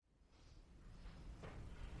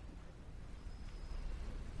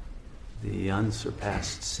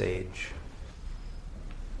unsurpassed sage,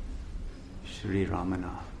 Sri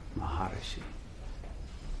Ramana Maharishi,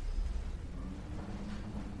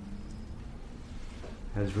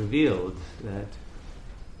 has revealed that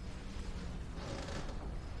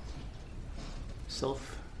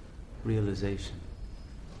self-realization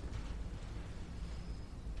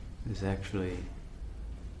is actually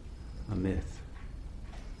a myth.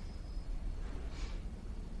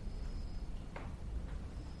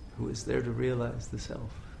 Who is there to realize the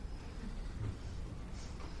self?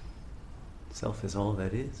 Self is all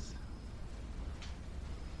that is.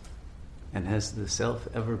 And has the self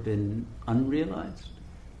ever been unrealized?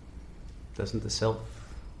 Doesn't the self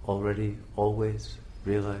already always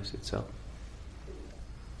realize itself?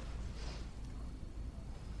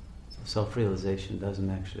 So self-realization doesn't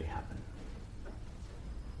actually happen.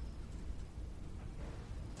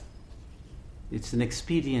 It's an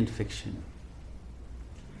expedient fiction.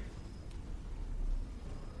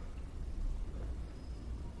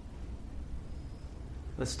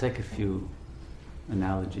 Let's take a few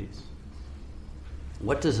analogies.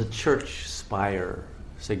 What does a church spire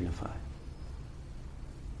signify?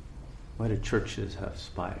 Why do churches have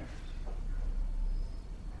spires?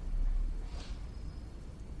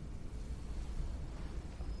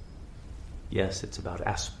 Yes, it's about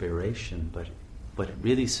aspiration, but what it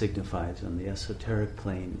really signifies on the esoteric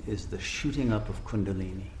plane is the shooting up of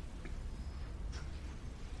Kundalini.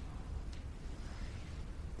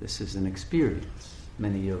 This is an experience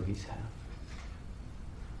many yogis have.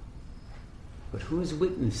 But who is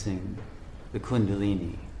witnessing the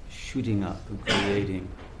Kundalini shooting up and creating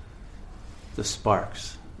the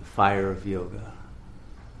sparks, the fire of yoga,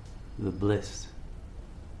 the bliss?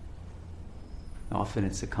 Often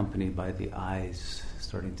it's accompanied by the eyes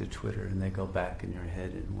starting to twitter and they go back in your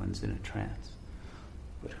head and one's in a trance.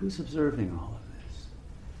 But who's observing all of this?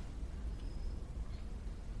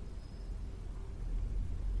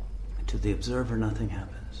 And to the observer, nothing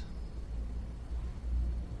happens.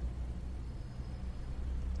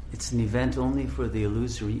 It's an event only for the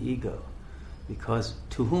illusory ego, because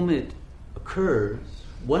to whom it occurs,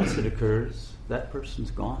 once it occurs, that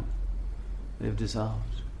person's gone. They've dissolved.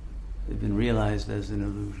 They've been realized as an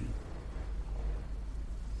illusion.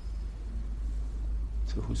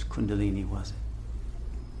 So whose Kundalini was it?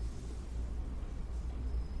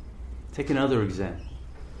 Take another example.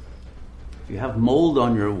 If you have mold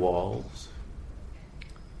on your walls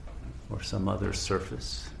or some other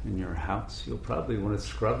surface in your house, you'll probably want to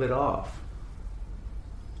scrub it off.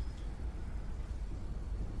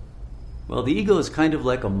 Well, the ego is kind of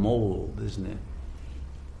like a mold, isn't it?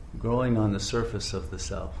 Growing on the surface of the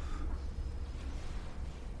self.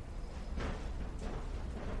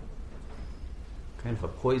 Kind of a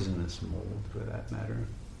poisonous mold, for that matter.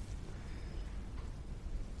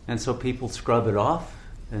 And so people scrub it off,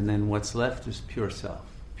 and then what's left is pure self,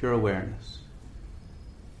 pure awareness.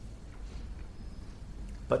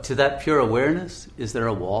 But to that pure awareness, is there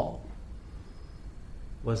a wall?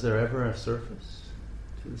 Was there ever a surface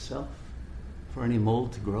to the self for any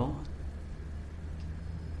mold to grow on?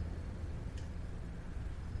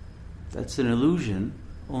 That's an illusion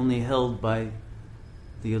only held by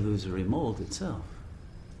the illusory mold itself,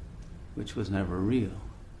 which was never real.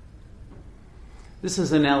 This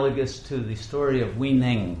is analogous to the story of Hui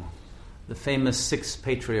Ning, the famous sixth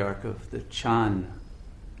patriarch of the Chan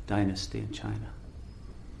dynasty in China.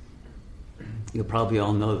 You'll probably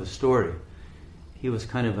all know the story. He was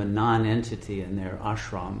kind of a non-entity in their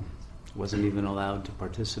ashram, wasn't even allowed to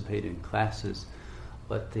participate in classes,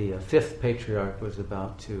 but the fifth patriarch was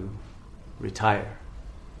about to retire,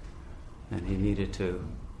 and he needed to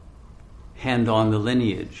hand on the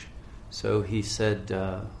lineage. So he said,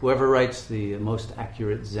 whoever writes the most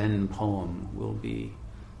accurate Zen poem will be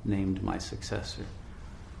named my successor.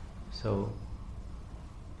 So,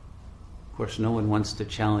 of course, no one wants to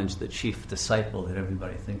challenge the chief disciple that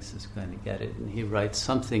everybody thinks is going to get it. And he writes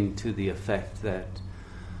something to the effect that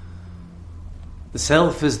the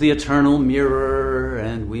self is the eternal mirror,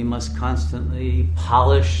 and we must constantly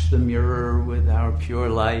polish the mirror with our pure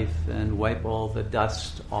life and wipe all the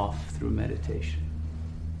dust off through meditation.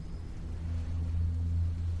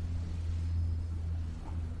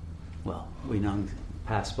 Well, Hui Ning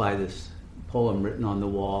passed by this poem written on the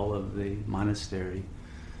wall of the monastery,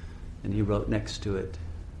 and he wrote next to it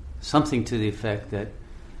something to the effect that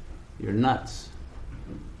you're nuts.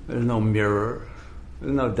 There's no mirror.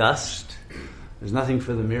 There's no dust. There's nothing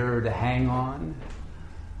for the mirror to hang on.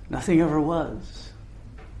 Nothing ever was.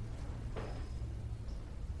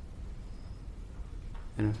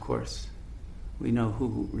 And of course, we know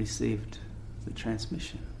who received the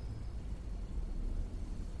transmission.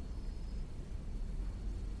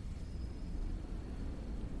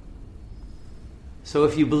 So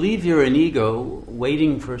if you believe you're an ego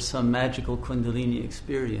waiting for some magical Kundalini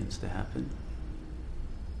experience to happen,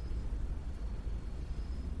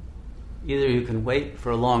 either you can wait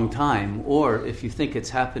for a long time, or if you think it's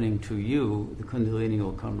happening to you, the Kundalini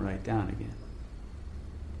will come right down again.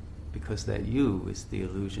 Because that you is the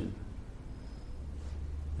illusion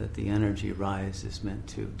that the energy rise is meant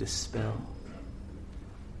to dispel.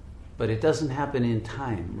 But it doesn't happen in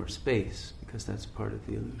time or space, because that's part of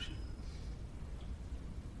the illusion.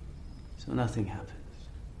 So nothing happens.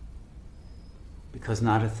 Because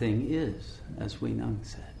not a thing is, as Wei Nung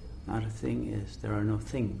said. Not a thing is. There are no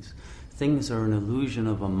things. Things are an illusion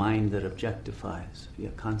of a mind that objectifies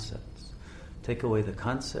via concepts. Take away the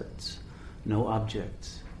concepts, no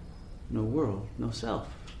objects, no world, no self.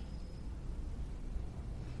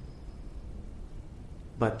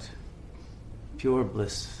 But pure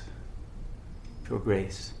bliss, pure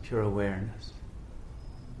grace, pure awareness,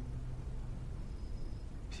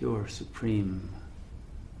 pure supreme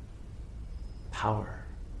power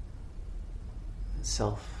and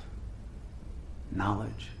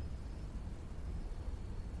self-knowledge.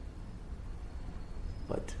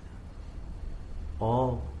 But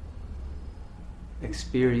all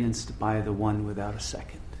experienced by the one without a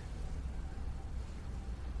second.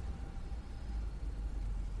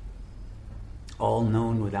 All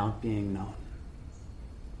known without being known.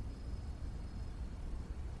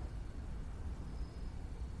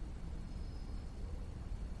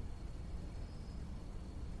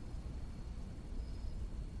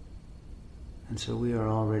 And so we are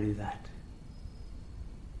already that.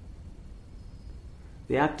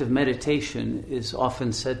 The act of meditation is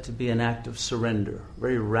often said to be an act of surrender,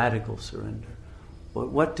 very radical surrender. But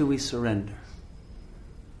what do we surrender?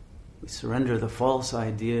 We surrender the false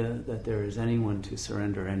idea that there is anyone to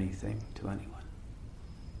surrender anything to anyone.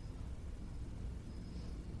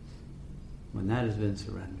 When that has been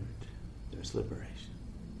surrendered, there's liberation.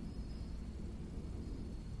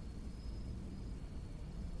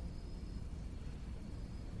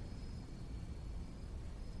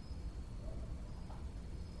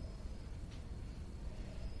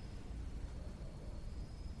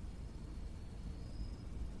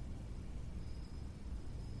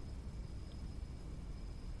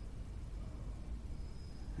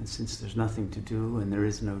 And since there's nothing to do and there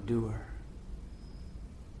is no doer,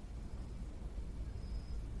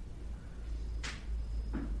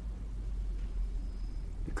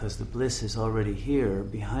 because the bliss is already here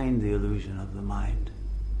behind the illusion of the mind,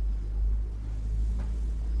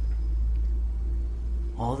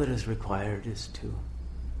 all that is required is to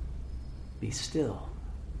be still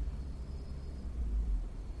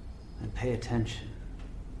and pay attention.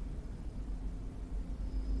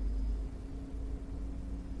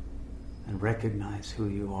 And recognize who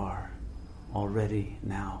you are already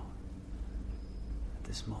now, at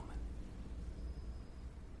this moment.